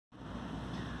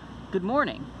Good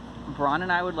morning. Braun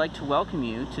and I would like to welcome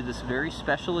you to this very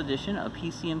special edition of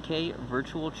PCMK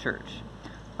Virtual Church.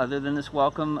 Other than this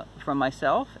welcome from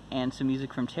myself and some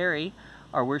music from Terry,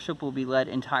 our worship will be led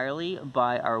entirely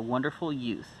by our wonderful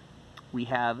youth. We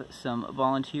have some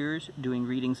volunteers doing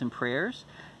readings and prayers,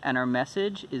 and our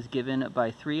message is given by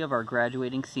 3 of our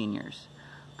graduating seniors.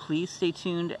 Please stay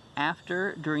tuned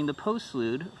during the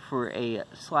postlude for a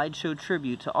slideshow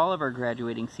tribute to all of our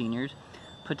graduating seniors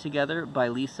put together by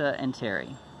Lisa and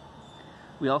Terry.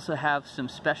 We also have some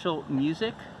special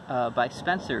music by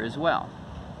Spencer as well.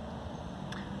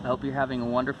 I hope you're having a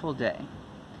wonderful day.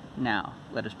 Now,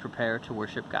 let us prepare to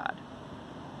worship God.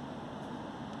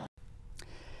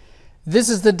 This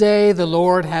is the day the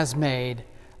Lord has made.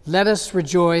 Let us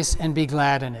rejoice and be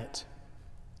glad in it.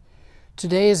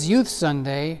 Today is Youth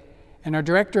Sunday, and our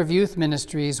Director of Youth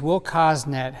Ministries, Will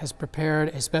Cosnet, has prepared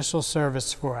a special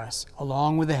service for us,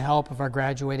 along with the help of our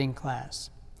graduating class.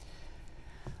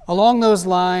 Along those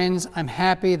lines, I'm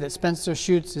happy that Spencer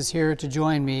Schutz is here to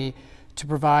join me to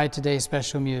provide today's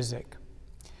special music.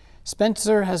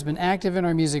 Spencer has been active in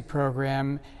our music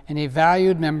program and a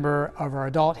valued member of our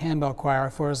adult handbell choir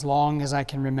for as long as I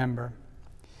can remember.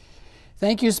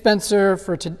 Thank you, Spencer,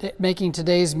 for making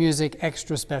today's music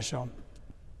extra special.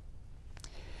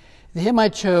 The hymn I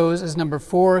chose is number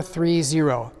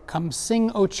 430, Come Sing,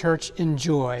 O Church, in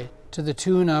Joy, to the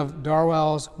tune of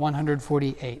Darwell's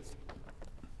 148th.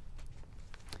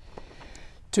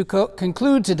 To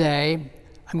conclude today,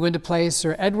 I'm going to play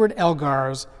Sir Edward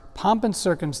Elgar's Pomp and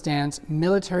Circumstance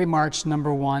Military March No.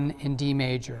 1 in D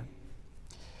major.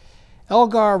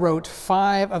 Elgar wrote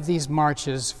 5 of these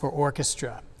marches for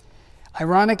orchestra.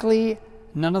 Ironically,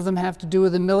 none of them have to do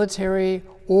with the military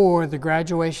or the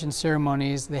graduation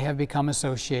ceremonies they have become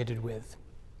associated with.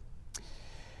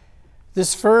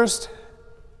 This first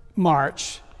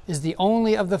march is the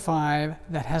only of the 5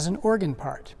 that has an organ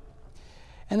part.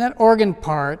 And that organ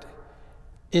part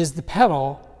is the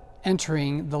pedal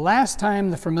entering the last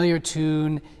time the familiar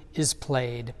tune is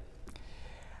played.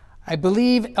 I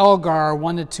believe Elgar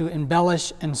wanted to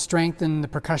embellish and strengthen the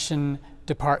percussion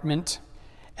department,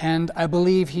 and I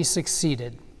believe he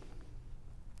succeeded.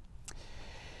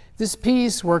 This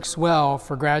piece works well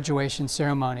for graduation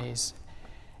ceremonies,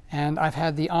 and I've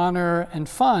had the honor and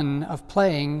fun of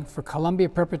playing for Columbia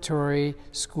Preparatory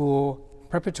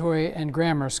and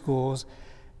Grammar School's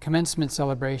commencement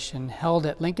celebration held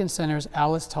at Lincoln Center's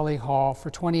Alice Tully Hall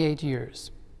for 28 years.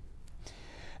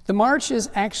 The march is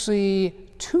actually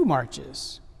 2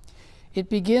 marches. It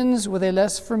begins with a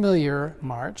less familiar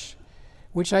march,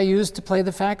 which I use to play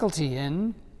the faculty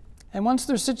in, and once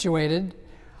they're situated,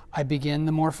 I begin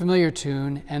the more familiar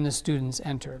tune and the students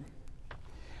enter.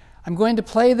 I'm going to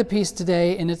play the piece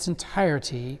today in its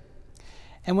entirety,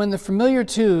 and when the familiar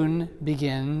tune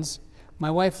begins, my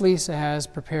wife Lisa has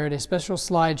prepared a special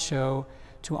slideshow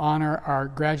to honor our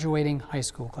graduating high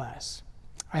school class.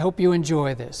 I hope you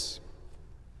enjoy this.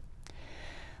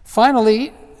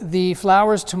 Finally, the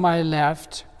flowers to my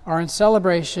left are in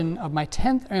celebration of my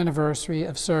 10th anniversary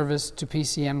of service to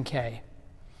PCMK.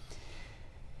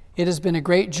 It has been a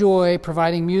great joy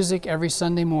providing music every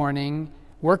Sunday morning,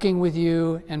 working with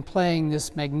you, and playing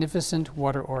this magnificent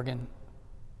water organ.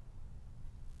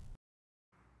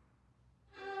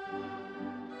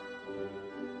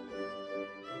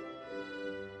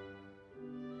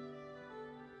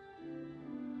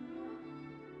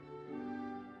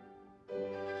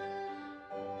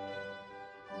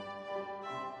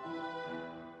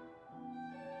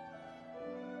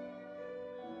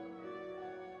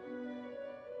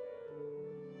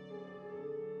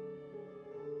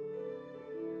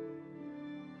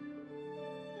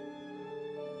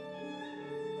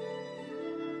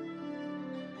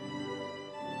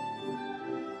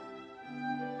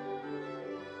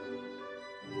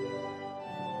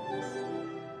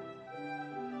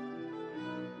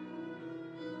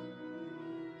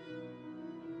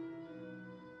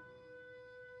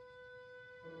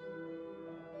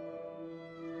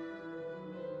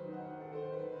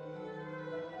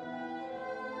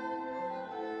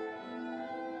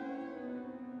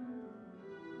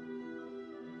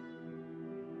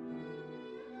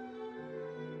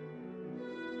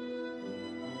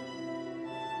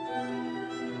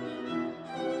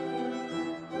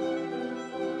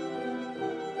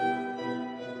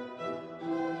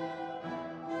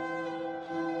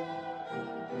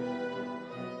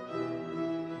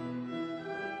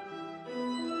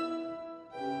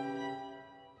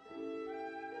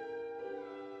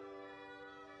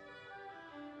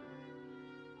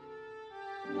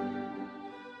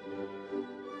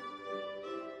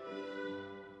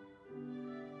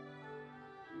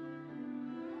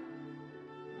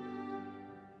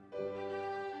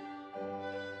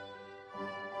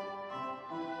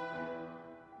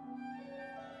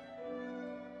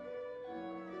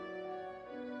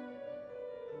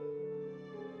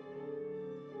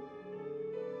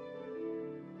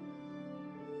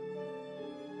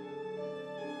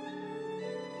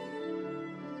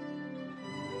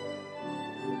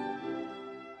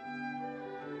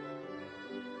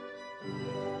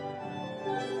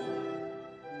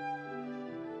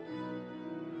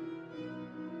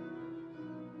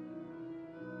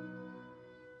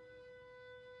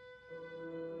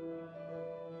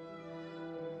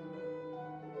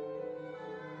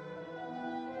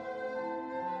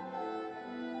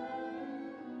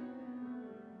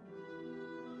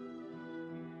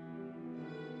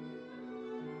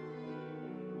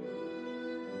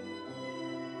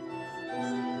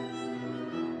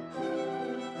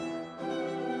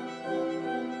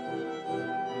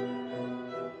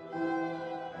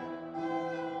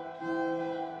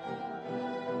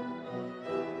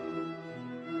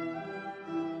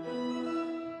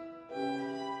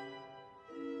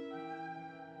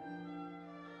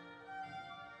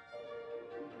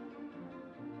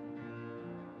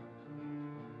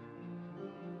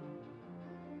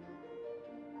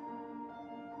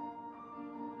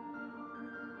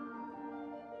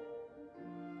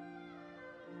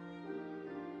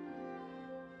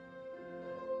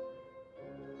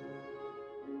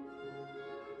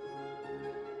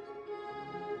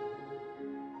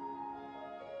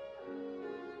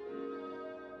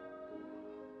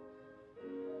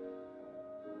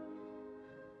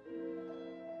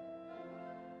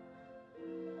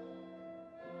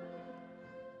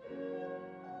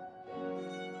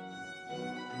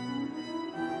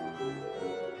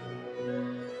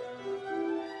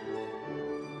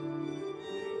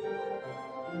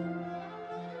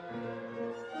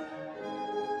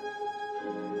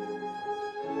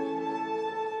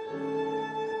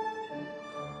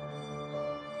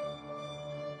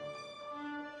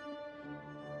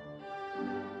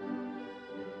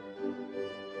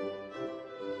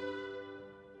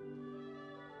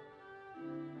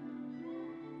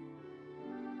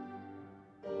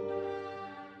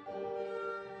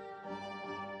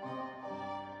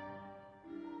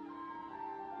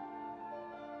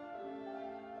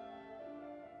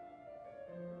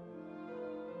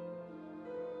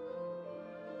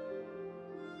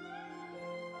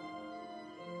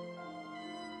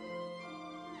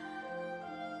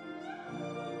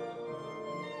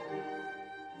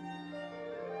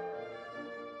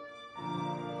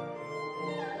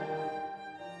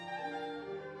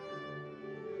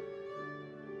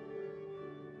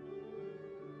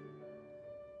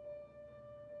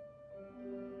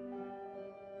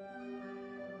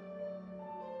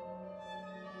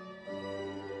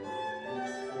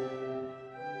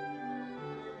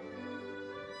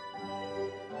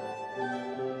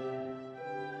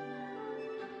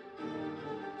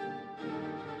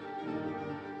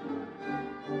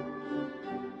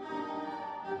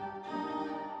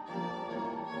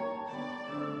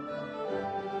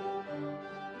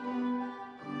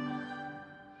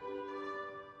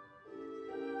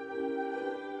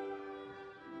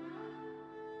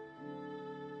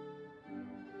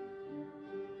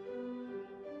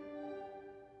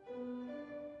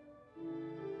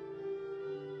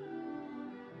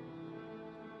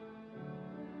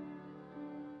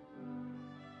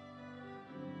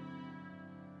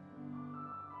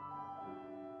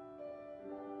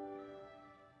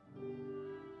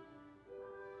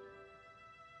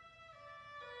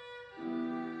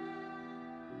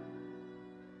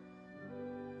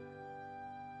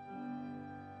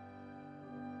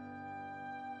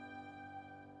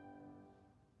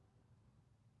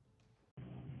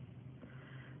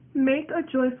 Make a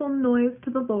joyful noise to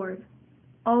the Lord,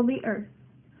 all the earth.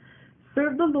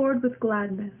 Serve the Lord with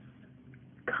gladness.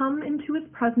 Come into his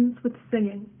presence with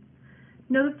singing.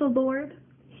 Know that the Lord,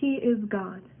 he is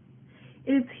God.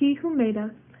 It is he who made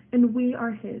us, and we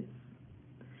are his.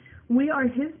 We are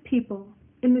his people,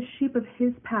 and the sheep of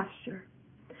his pasture.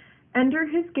 Enter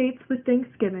his gates with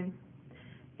thanksgiving,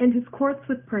 and his courts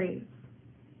with praise.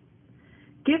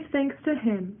 Give thanks to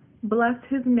him, bless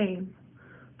his name.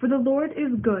 For the Lord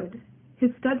is good, his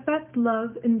steadfast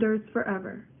love endures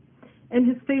forever, and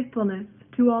his faithfulness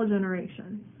to all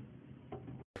generations.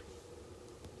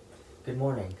 Good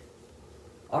morning.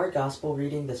 Our gospel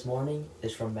reading this morning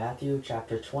is from Matthew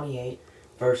chapter 28,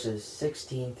 verses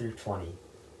 16 through 20.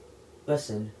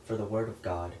 Listen for the word of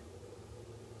God.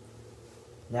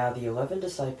 Now the 11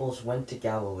 disciples went to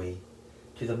Galilee,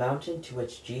 to the mountain to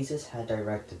which Jesus had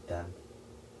directed them.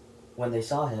 When they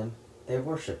saw him, they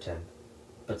worshipped him,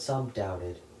 but some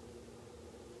doubted.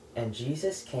 And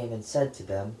Jesus came and said to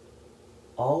them,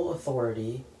 All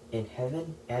authority in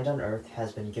heaven and on earth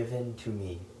has been given to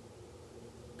me.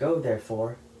 Go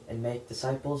therefore and make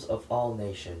disciples of all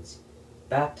nations,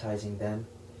 baptizing them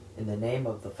in the name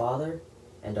of the Father,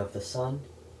 and of the Son,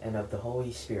 and of the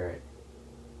Holy Spirit,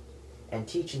 and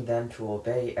teaching them to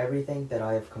obey everything that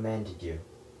I have commanded you.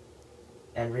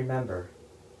 And remember,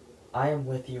 I am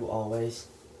with you always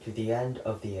to the end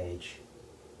of the age.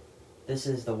 This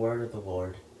is the word of the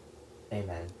Lord.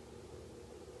 Amen.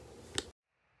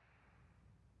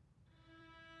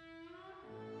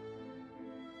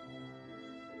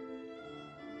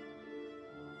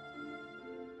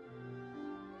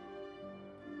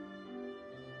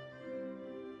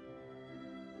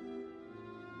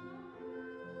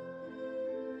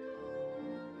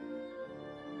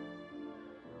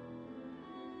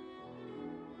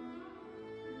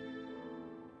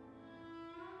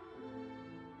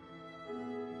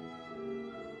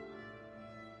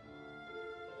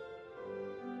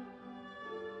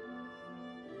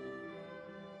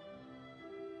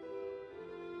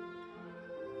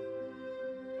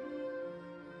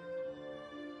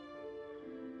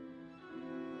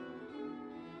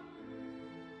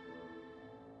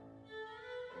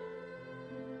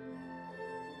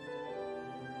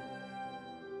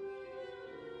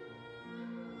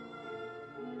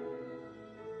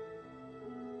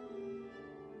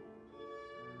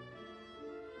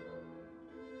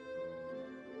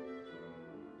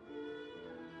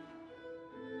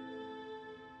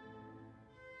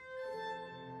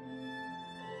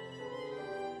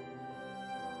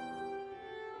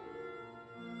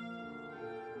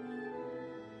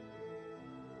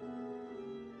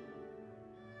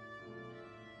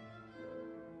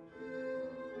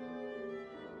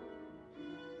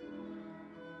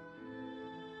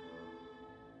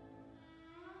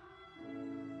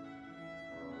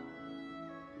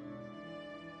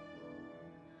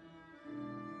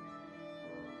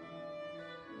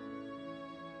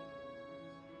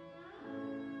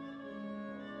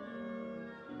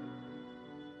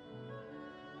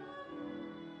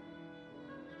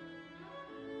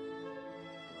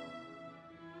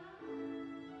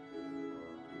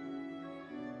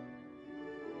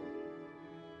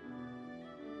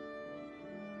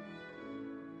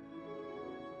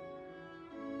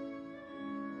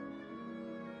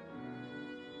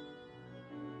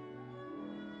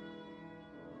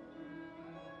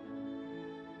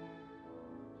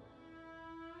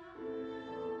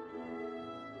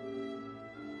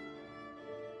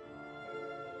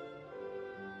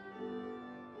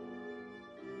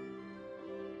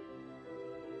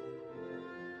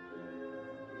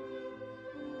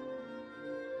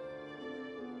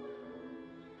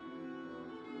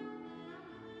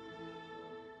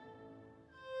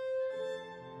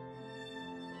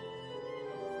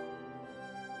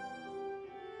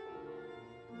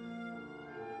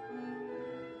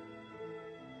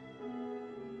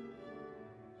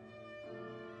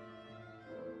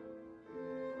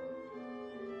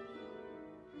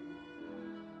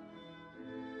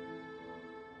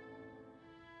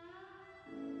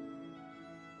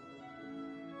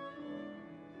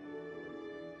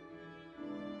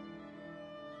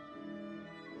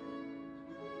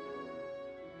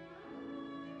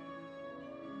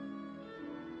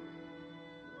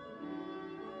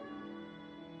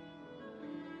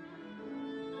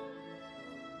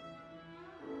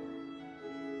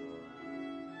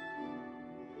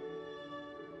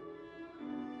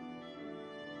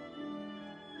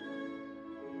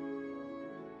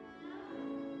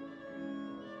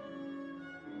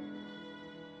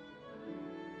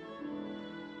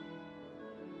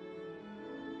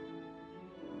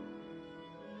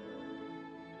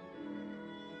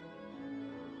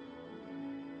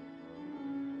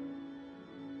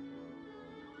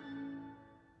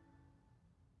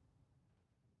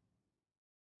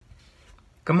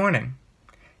 Good morning.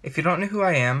 If you don't know who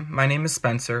I am, my name is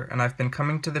Spencer, and I've been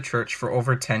coming to the church for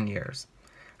over 10 years.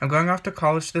 I'm going off to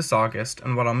college this August,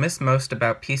 and what I'll miss most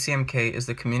about PCMK is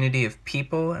the community of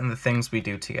people and the things we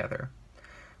do together.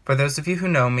 For those of you who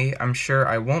know me, I'm sure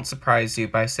I won't surprise you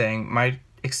by saying my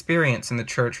experience in the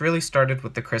church really started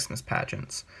with the Christmas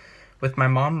pageants. With my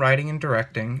mom writing and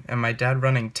directing, and my dad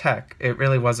running tech, it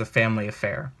really was a family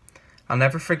affair. I'll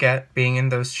never forget being in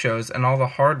those shows and all the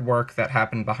hard work that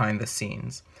happened behind the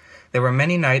scenes. There were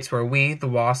many nights where we, the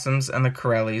Wassums and the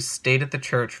Corellis, stayed at the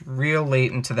church real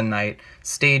late into the night,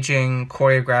 staging,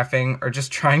 choreographing, or just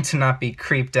trying to not be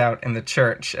creeped out in the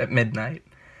church at midnight.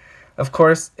 Of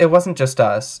course, it wasn't just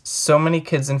us. So many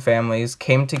kids and families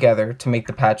came together to make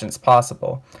the pageants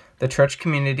possible. The church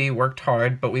community worked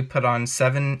hard, but we put on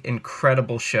 7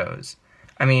 incredible shows.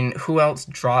 I mean, who else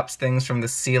drops things from the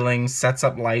ceiling, sets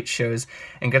up light shows,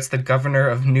 and gets the governor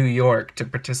of New York to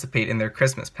participate in their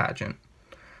Christmas pageant?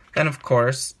 Then, of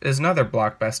course, is another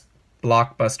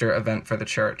blockbuster event for the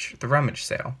church, the rummage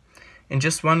sale. In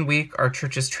just 1 week, our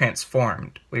church is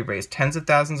transformed. We raised tens of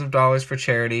thousands of dollars for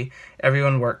charity.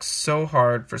 Everyone worked so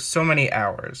hard for so many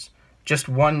hours. Just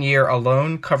 1 year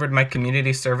alone covered my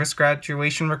community service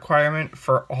graduation requirement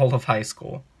for all of high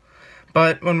school.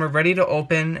 But when we're ready to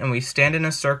open and we stand in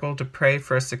a circle to pray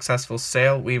for a successful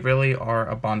sale, we really are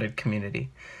a bonded community.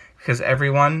 Because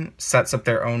everyone sets up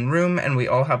their own room and we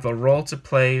all have a role to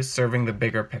play serving the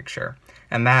bigger picture.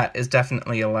 And that is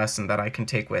definitely a lesson that I can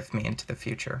take with me into the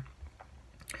future.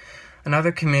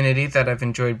 Another community that I've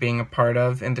enjoyed being a part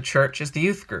of in the church is the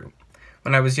youth group.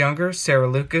 When I was younger, Sarah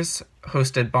Lucas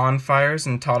hosted bonfires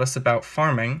and taught us about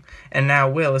farming, and now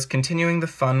Will is continuing the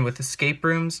fun with escape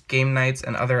rooms, game nights,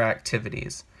 and other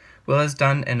activities. Will has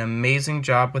done an amazing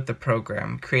job with the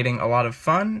program, creating a lot of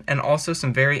fun and also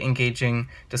some very engaging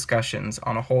discussions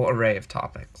on a whole array of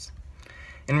topics.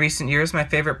 In recent years, my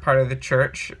favorite part of the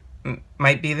church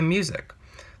might be the music.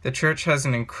 The church has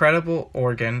an incredible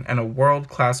organ and a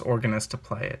world-class organist to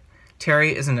play it.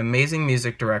 Terry is an amazing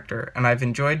music director, and I've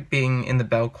enjoyed being in the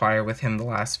bell choir with him the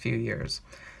last few years.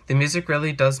 The music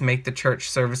really does make the church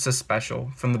services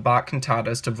special, from the Bach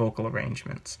cantatas to vocal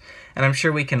arrangements. And I'm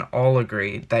sure we can all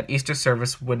agree that Easter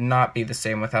service would not be the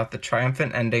same without the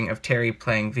triumphant ending of Terry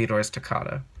playing Vidor's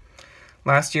Toccata.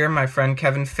 Last year, my friend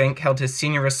Kevin Fink held his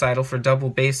senior recital for double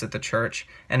bass at the church,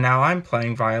 and now I'm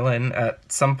playing violin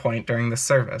at some point during the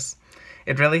service.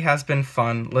 It really has been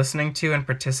fun listening to and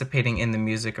participating in the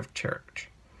music of church.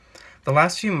 The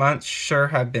last few months sure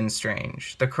have been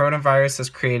strange. The coronavirus has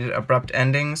created abrupt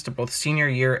endings to both senior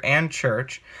year and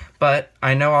church, but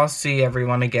I know I'll see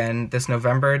everyone again this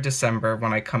November or December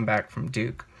when I come back from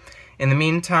Duke. In the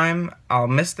meantime, I'll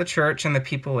miss the church and the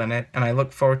people in it, and I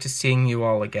look forward to seeing you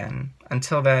all again.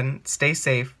 Until then, stay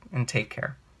safe and take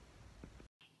care.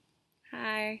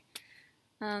 Hi.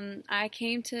 I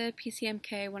came to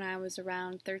PCMK when I was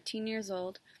around 13 years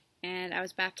old, and I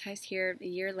was baptized here a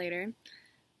year later.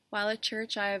 While at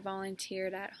church, I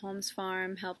volunteered at Holmes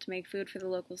Farm, helped make food for the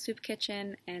local soup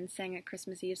kitchen, and sang at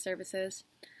Christmas Eve services.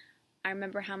 I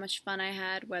remember how much fun I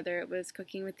had, whether it was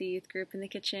cooking with the youth group in the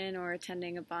kitchen or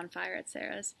attending a bonfire at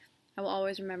Sarah's. I will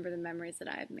always remember the memories that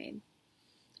I have made.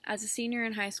 As a senior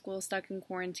in high school stuck in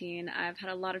quarantine, I've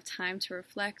had a lot of time to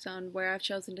reflect on where I've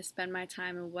chosen to spend my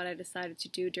time and what I decided to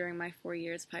do during my 4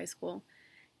 years of high school,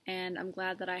 and I'm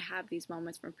glad that I have these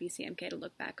moments from PCMK to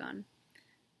look back on.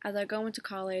 As I go into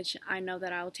college, I know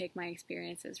that I will take my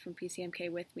experiences from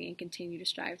PCMK with me and continue to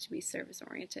strive to be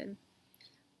service-oriented.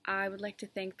 I would like to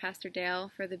thank Pastor Dale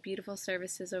for the beautiful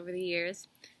services over the years,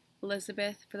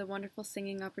 Elizabeth for the wonderful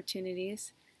singing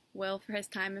opportunities, Will for his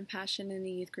time and passion in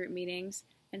the youth group meetings,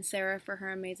 and Sarah for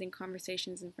her amazing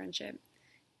conversations and friendship.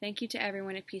 Thank you to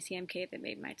everyone at PCMK that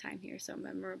made my time here so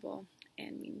memorable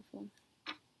and meaningful.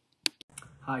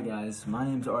 Hi guys, my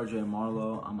name is RJ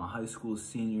Marlowe. I'm a high school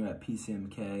senior at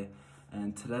PCMK,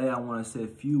 and today I want to say a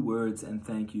few words and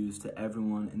thank yous to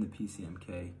everyone in the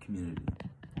PCMK community.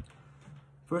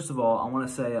 First of all, I want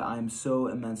to say I am so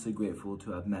immensely grateful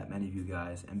to have met many of you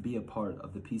guys and be a part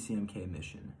of the PCMK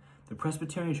mission. The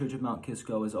Presbyterian Church of Mount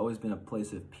Kisco has always been a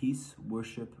place of peace,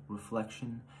 worship,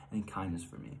 reflection, and kindness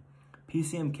for me.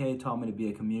 PCMK taught me to be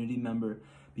a community member,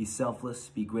 be selfless,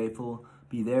 be grateful,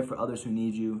 be there for others who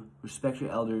need you, respect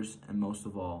your elders, and most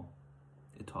of all,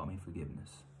 it taught me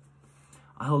forgiveness.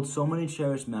 I hold so many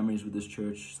cherished memories with this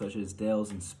church, such as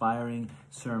Dale's inspiring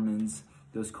sermons,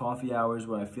 those coffee hours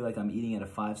where I feel like I'm eating at a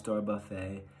 5-star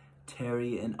buffet,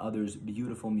 Terry and others'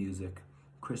 beautiful music,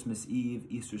 Christmas Eve,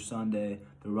 Easter Sunday,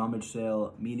 the rummage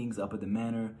sale, meetings up at the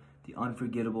manor, the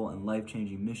unforgettable and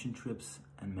life-changing mission trips,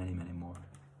 and many, many more.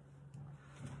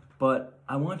 But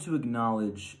I want to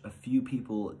acknowledge a few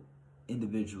people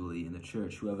individually in the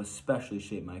church who have especially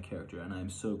shaped my character, and I am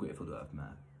so grateful to have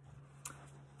met.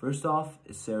 First off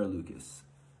is Sarah Lucas,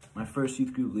 my first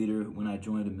youth group leader when I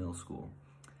joined a middle school.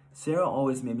 Sarah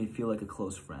always made me feel like a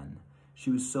close friend. She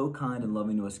was so kind and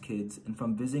loving to us kids, and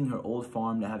from visiting her old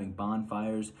farm to having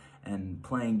bonfires and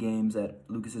playing games at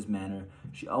Lucas's Manor,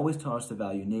 she always taught us to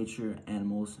value nature,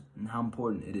 animals, and how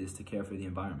important it is to care for the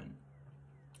environment.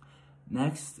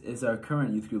 Next is our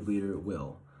current youth group leader,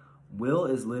 Will. Will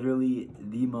is literally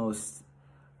the most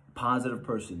positive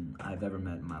person I've ever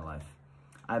met in my life.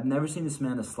 I've never seen this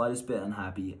man the slightest bit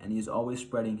unhappy, and he is always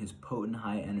spreading his potent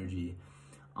high energy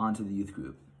onto the youth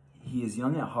group. He is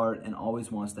young at heart and always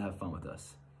wants to have fun with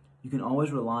us. You can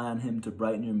always rely on him to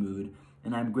brighten your mood,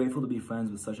 and I'm grateful to be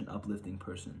friends with such an uplifting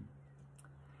person.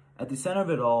 At the center of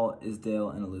it all is Dale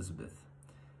and Elizabeth.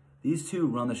 These two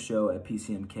run the show at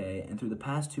PCMK, and through the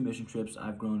past 2 mission trips,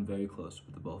 I've grown very close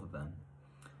with the both of them.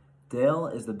 Dale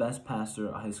is the best pastor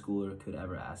a high schooler could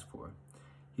ever ask for.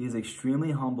 He is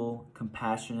extremely humble,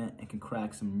 compassionate, and can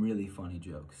crack some really funny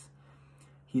jokes.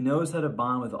 He knows how to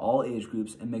bond with all age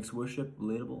groups and makes worship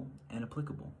relatable and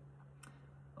applicable.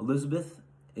 Elizabeth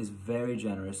is very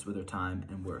generous with her time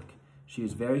and work. She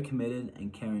is very committed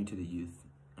and caring to the youth,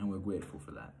 and we're grateful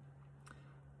for that.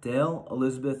 Dale,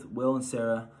 Elizabeth, Will, and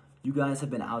Sarah, you guys have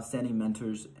been outstanding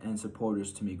mentors and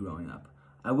supporters to me growing up.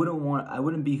 I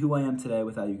wouldn't be who I am today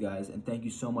without you guys, and thank you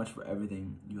so much for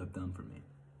everything you have done for me.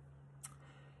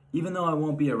 Even though I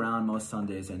won't be around most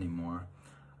Sundays anymore,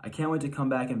 I can't wait to come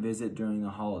back and visit during the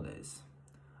holidays.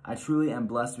 I truly am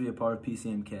blessed to be a part of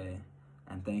PCMK,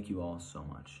 and thank you all so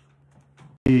much.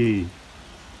 Please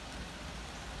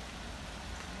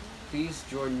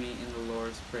join me in the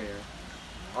Lord's Prayer.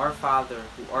 Our Father,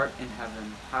 who art in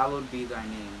heaven, hallowed be thy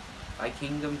name. Thy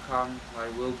kingdom come, thy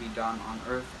will be done on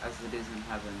earth as it is in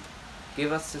heaven.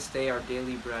 Give us this day our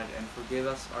daily bread, and forgive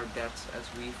us our debts as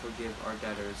we forgive our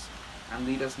debtors. And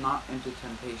lead us not into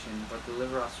temptation, but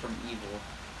deliver us from evil.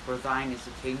 For thine is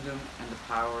the kingdom, and the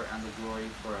power, and the glory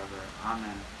forever.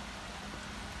 Amen.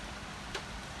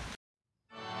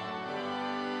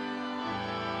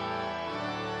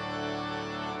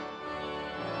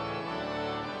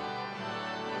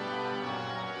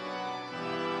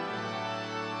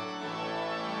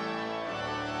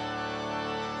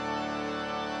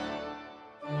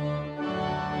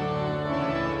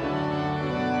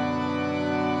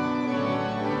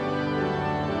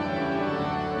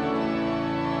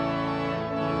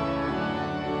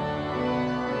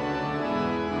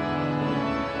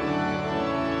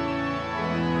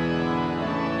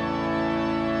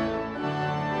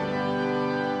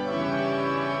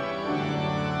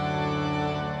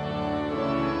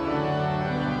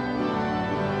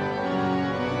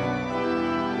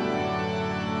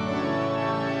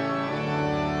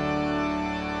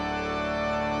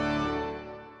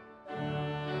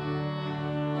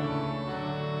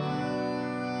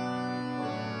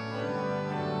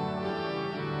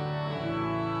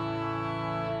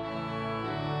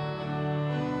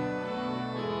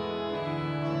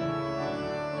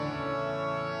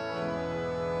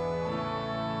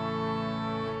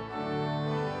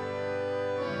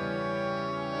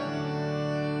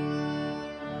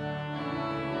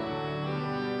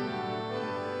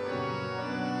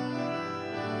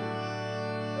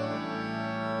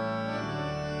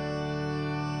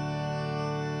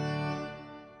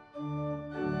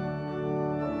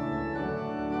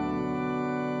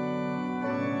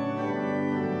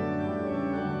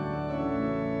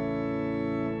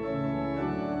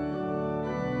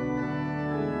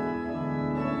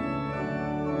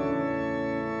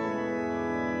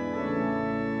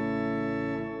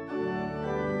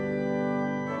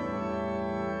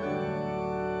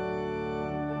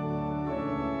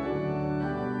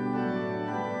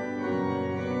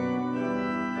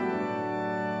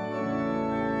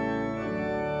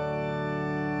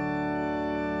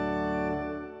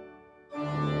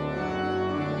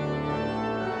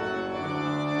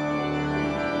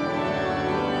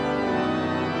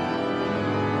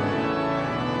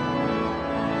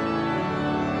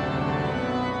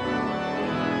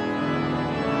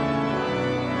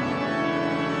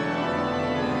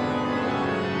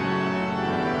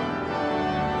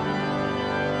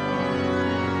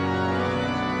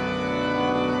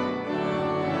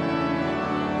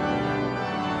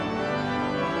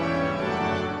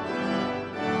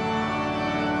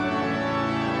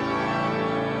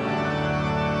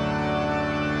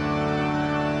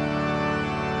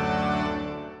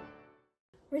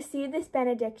 Receive this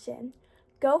benediction.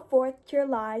 Go forth to your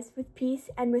lives with peace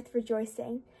and with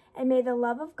rejoicing, and may the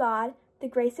love of God, the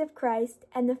grace of Christ,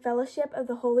 and the fellowship of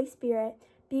the Holy Spirit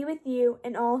be with you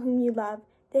and all whom you love,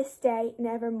 this day and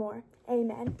evermore.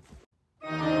 Amen.